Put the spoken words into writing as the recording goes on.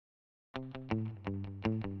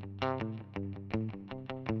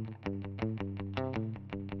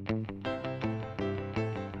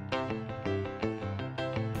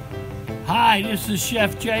Hi, this is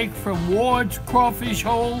Chef Jake from Ward's Crawfish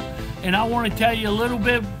Hole, and I want to tell you a little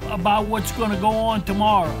bit about what's going to go on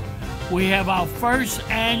tomorrow. We have our first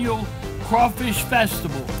annual Crawfish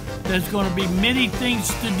Festival. There's going to be many things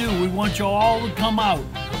to do. We want you all to come out.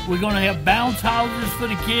 We're going to have bounce houses for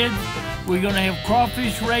the kids. We're going to have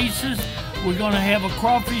crawfish races. We're going to have a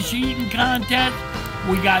crawfish eating contest.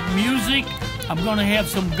 We got music. I'm going to have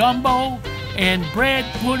some gumbo and bread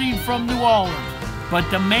pudding from New Orleans. But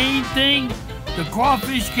the main thing, the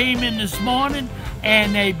crawfish came in this morning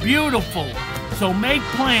and they're beautiful. So make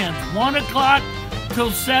plans, 1 o'clock till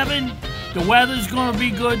 7. The weather's gonna be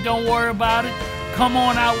good, don't worry about it. Come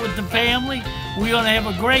on out with the family. We're gonna have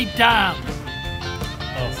a great time.